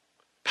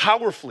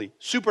 powerfully,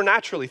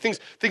 supernaturally. Things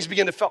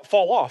began to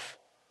fall off.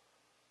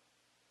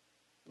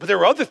 But there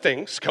were other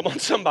things, come on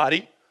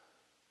somebody,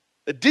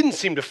 that didn't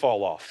seem to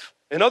fall off.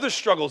 And other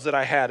struggles that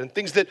I had and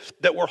things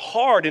that were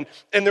hard.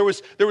 And there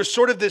was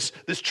sort of this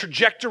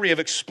trajectory of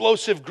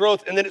explosive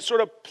growth, and then it sort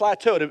of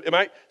plateaued. Am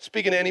I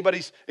speaking to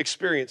anybody's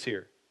experience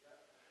here?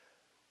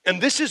 And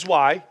this is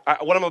why,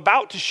 what I'm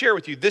about to share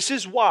with you, this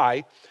is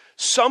why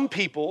some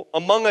people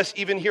among us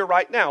even here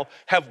right now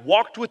have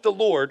walked with the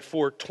Lord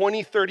for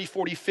 20, 30,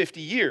 40,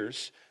 50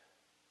 years.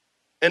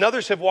 And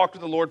others have walked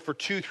with the Lord for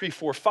 2, 3,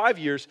 4, 5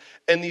 years.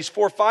 And these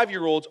 4,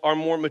 5-year-olds are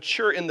more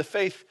mature in the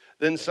faith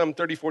than some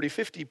 30, 40,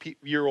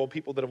 50-year-old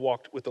people that have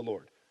walked with the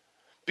Lord.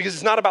 Because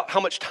it's not about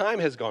how much time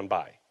has gone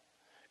by.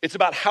 It's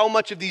about how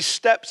much of these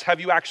steps have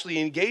you actually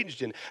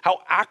engaged in. How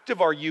active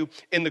are you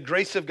in the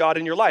grace of God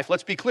in your life?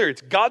 Let's be clear.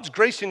 It's God's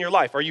grace in your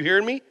life. Are you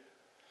hearing me?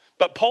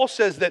 But Paul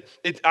says that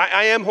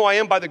I am who I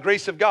am by the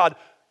grace of God,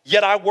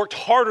 yet I worked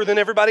harder than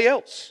everybody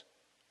else.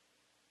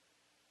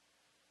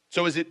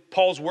 So is it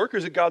Paul's work or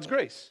is it God's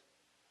grace?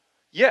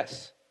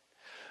 Yes.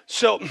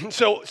 So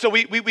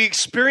we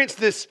experience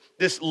this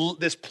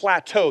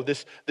plateau,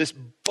 this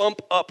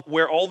bump up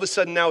where all of a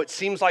sudden now it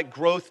seems like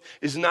growth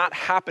is not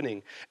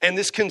happening. And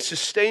this can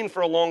sustain for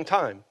a long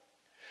time.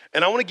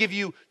 And I want to give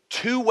you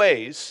 2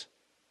 ways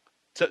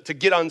to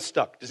get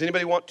unstuck. Does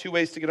anybody want 2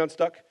 ways to get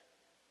unstuck?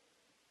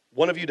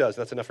 One of you does.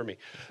 That's enough for me.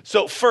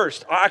 So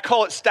first, I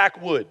call it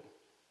stack wood.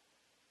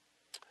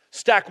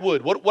 Stack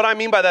wood. What I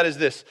mean by that is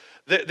this.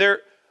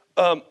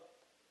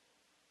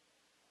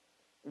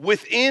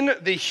 Within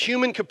the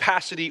human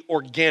capacity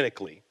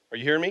organically, are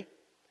you hearing me?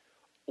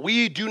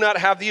 We do not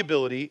have the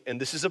ability, and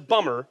this is a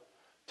bummer,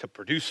 to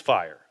produce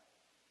fire.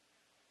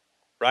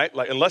 Right?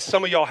 Like, unless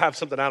some of y'all have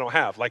something I don't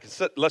have, like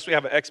unless we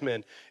have an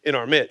X-Men in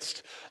our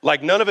midst,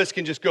 like none of us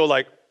can just go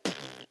like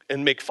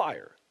and make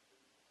fire.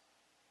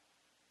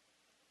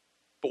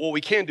 But what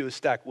we can do is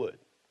stack wood.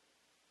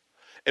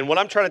 And what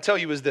I'm trying to tell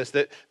you is this,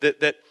 that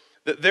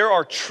there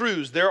are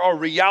truths, there are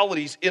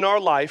realities in our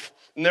life,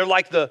 and they're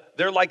like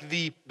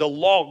the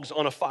logs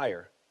on a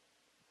fire.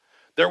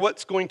 They're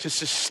what's going to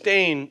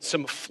sustain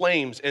some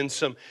flames and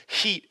some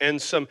heat and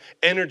some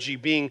energy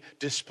being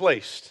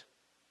displaced.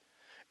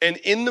 And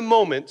in the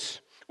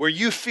moments where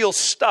you feel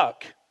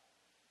stuck,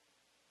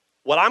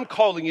 what I'm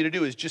calling you to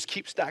do is just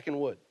keep stacking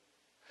wood.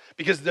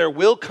 Because there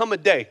will come a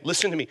day,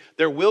 listen to me,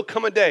 there will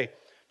come a day,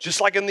 just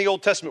like in the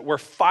Old Testament, where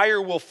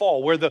fire will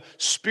fall, where the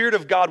Spirit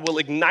of God will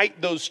ignite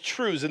those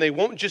truths, and they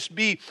won't just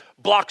be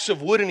blocks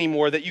of wood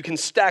anymore that you can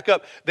stack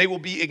up. They will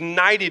be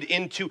ignited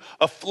into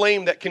a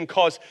flame that can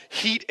cause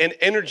heat and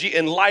energy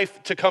and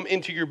life to come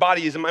into your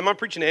body. Am I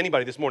preaching to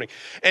anybody this morning?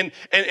 And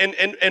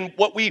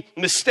what we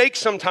mistake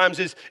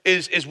sometimes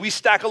is we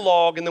stack a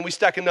log, and then we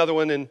stack another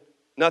one, and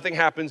nothing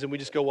happens, and we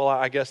just go, well,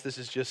 I guess this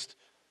is just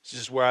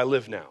where I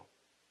live now.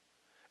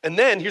 And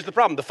then, here's the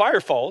problem. The fire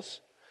falls,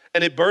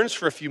 and it burns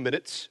for a few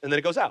minutes, and then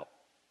it goes out.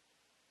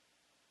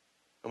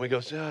 And we go,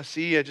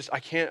 see, I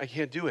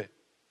can't do it.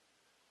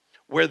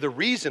 Where the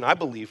reason, I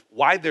believe,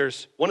 one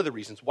of the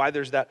reasons why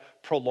there's that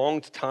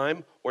prolonged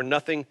time where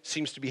nothing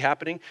seems to be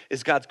happening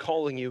is God's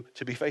calling you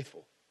to be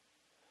faithful.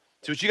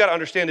 So what you got to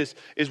understand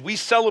is we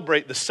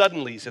celebrate the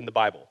suddenlies in the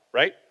Bible,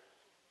 right?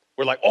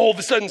 We're like, all of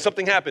a sudden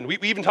something happened. We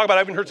even talk about,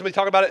 I even heard somebody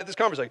talk about it at this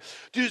conference, like,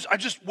 dude, I'm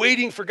just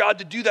waiting for God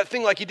to do that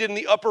thing like he did in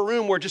the upper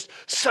room where just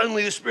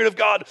suddenly the Spirit of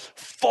God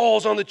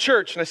falls on the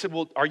church. And I said,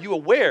 well, are you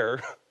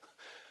aware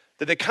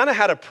that they kind of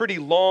had a pretty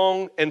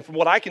long, and from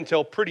what I can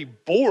tell, pretty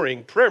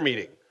boring prayer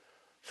meeting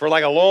for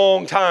like a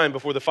long time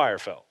before the fire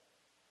fell?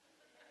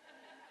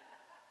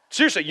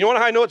 Seriously, you know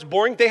how I know it's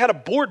boring? They had a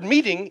board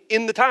meeting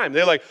in the time.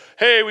 They're like,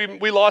 hey,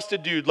 we lost a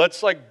dude.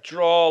 Let's like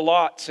draw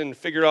lots and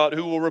figure out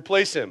who will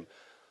replace him.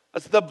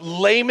 That's the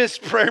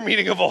lamest prayer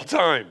meeting of all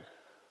time.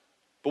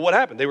 But what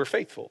happened? They were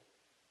faithful.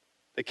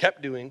 They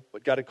kept doing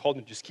what God had called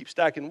them to, just keep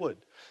stacking wood.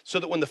 So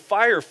that when the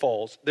fire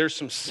falls, there's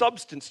some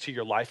substance to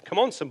your life, come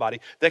on somebody,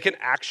 that can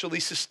actually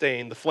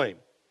sustain the flame.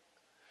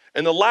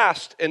 And the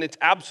last, and it's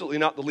absolutely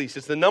not the least,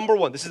 it's the number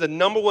one. This is the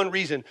number one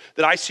reason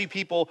that I see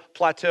people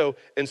plateau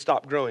and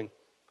stop growing.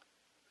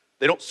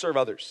 They don't serve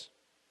others.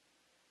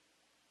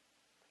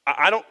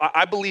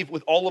 I believe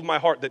with all of my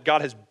heart that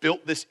God has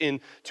built this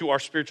into our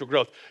spiritual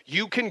growth.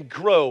 You can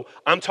grow,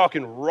 I'm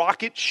talking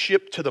rocket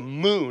ship to the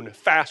moon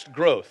fast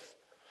growth.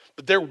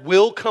 But there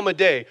will come a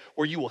day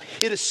where you will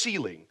hit a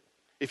ceiling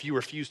if you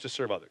refuse to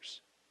serve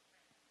others.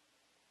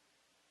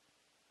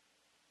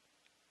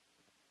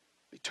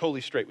 Be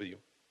totally straight with you.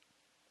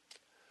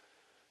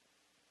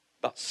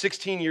 About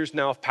 16 years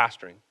now of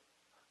pastoring,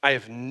 I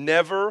have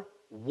never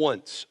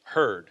once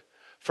heard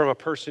from a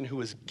person who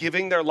is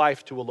giving their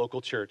life to a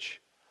local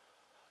church,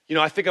 you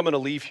know, I think I'm going to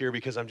leave here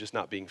because I'm just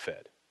not being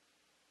fed.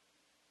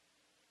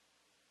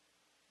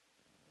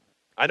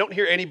 I don't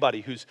hear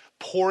anybody who's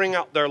pouring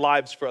out their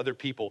lives for other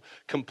people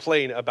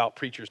complain about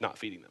preachers not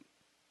feeding them.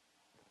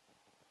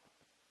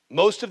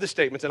 Most of the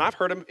statements, and I've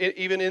heard them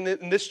even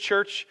in this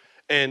church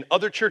and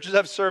other churches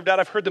I've served at,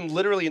 I've heard them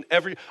literally in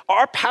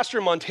our pastor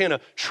in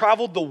Montana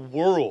traveled the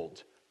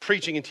world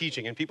preaching and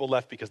teaching, and people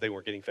left because they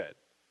weren't getting fed.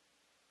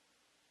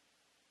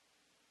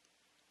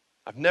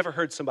 I've never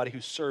heard somebody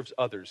who serves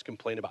others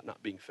complain about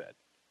not being fed.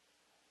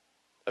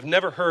 I've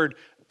never heard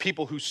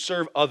people who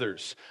serve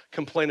others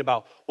complain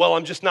about, well,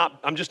 I'm just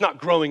not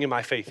growing in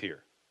my faith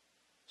here.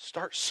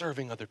 Start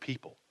serving other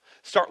people.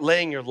 Start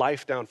laying your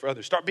life down for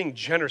others. Start being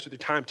generous with your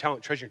time,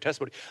 talent, treasure, and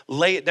testimony.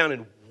 Lay it down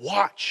and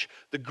watch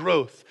the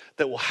growth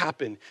that will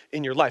happen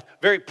in your life.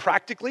 Very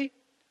practically,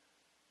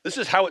 this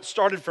is how it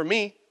started for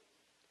me.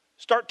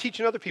 Start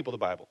teaching other people the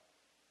Bible.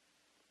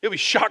 You'll be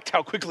shocked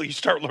how quickly you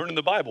start learning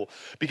the Bible,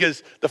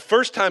 because the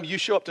first time you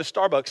show up to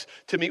Starbucks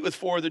to meet with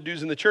 4 other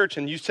dudes in the church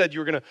and you said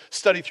you were going to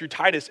study through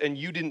Titus and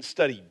you didn't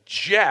study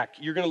jack,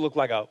 you're going to look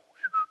like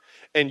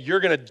and you're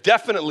going to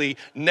definitely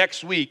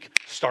next week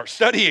start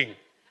studying.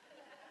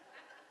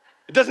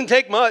 It doesn't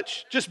take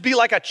much. Just be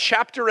like a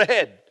chapter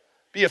ahead.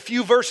 Be a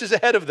few verses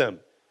ahead of them.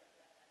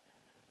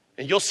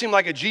 And you'll seem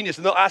like a genius.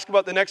 And they'll ask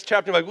about the next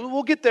chapter. You're like, well,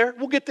 we'll get there.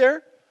 We'll get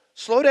there.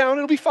 Slow down.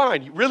 It'll be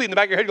fine. Really, in the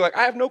back of your head, you're like,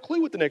 I have no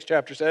clue what the next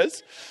chapter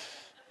says.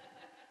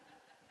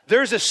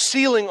 There's a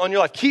ceiling on your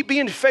life. Keep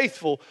being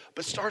faithful,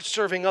 but start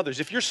serving others.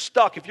 If you're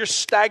stuck, if you're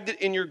stagnant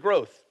in your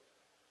growth,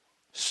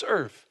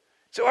 serve.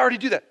 So I already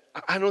do that.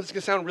 I know this is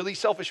going to sound really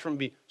selfish from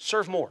me.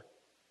 Serve more.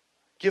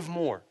 Give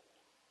more.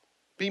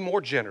 Be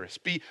more generous.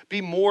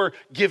 Be more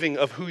giving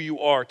of who you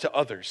are to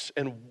others,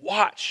 and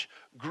watch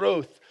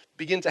growth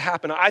begin to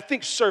happen. I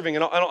think serving,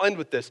 and I'll end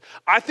with this.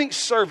 I think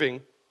serving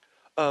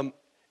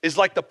is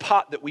like the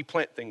pot that we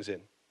plant things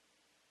in.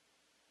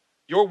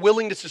 Your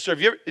willingness to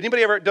serve.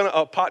 Anybody ever done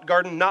a pot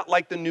garden? Not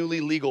like the newly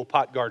legal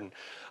pot garden.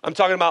 I'm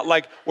talking about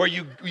like where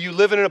you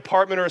live in an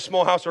apartment or a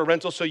small house or a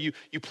rental, so you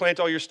plant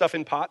all your stuff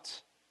in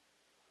pots.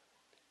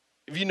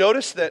 Have you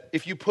noticed that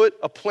if you put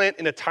a plant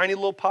in a tiny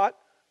little pot,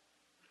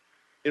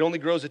 it only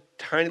grows a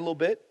tiny little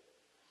bit?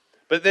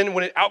 But then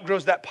when it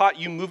outgrows that pot,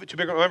 you move it to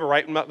bigger. Remember,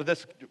 right? With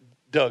this,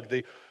 Doug,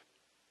 the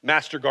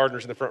master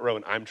gardeners in the front row,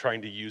 and I'm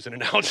trying to use an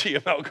analogy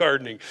about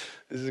gardening.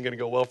 This isn't going to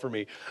go well for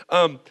me.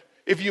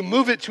 If you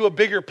move it to a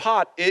bigger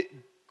pot, it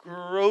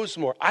grows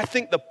more. I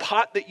think the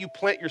pot that you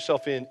plant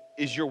yourself in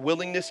is your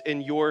willingness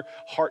and your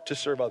heart to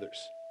serve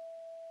others.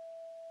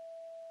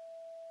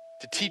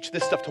 To teach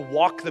this stuff, to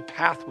walk the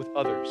path with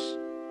others.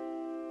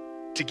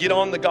 To get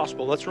on the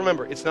gospel. Let's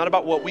remember, it's not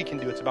about what we can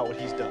do, it's about what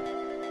he's done.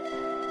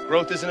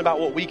 Growth isn't about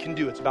what we can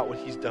do, it's about what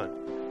he's done.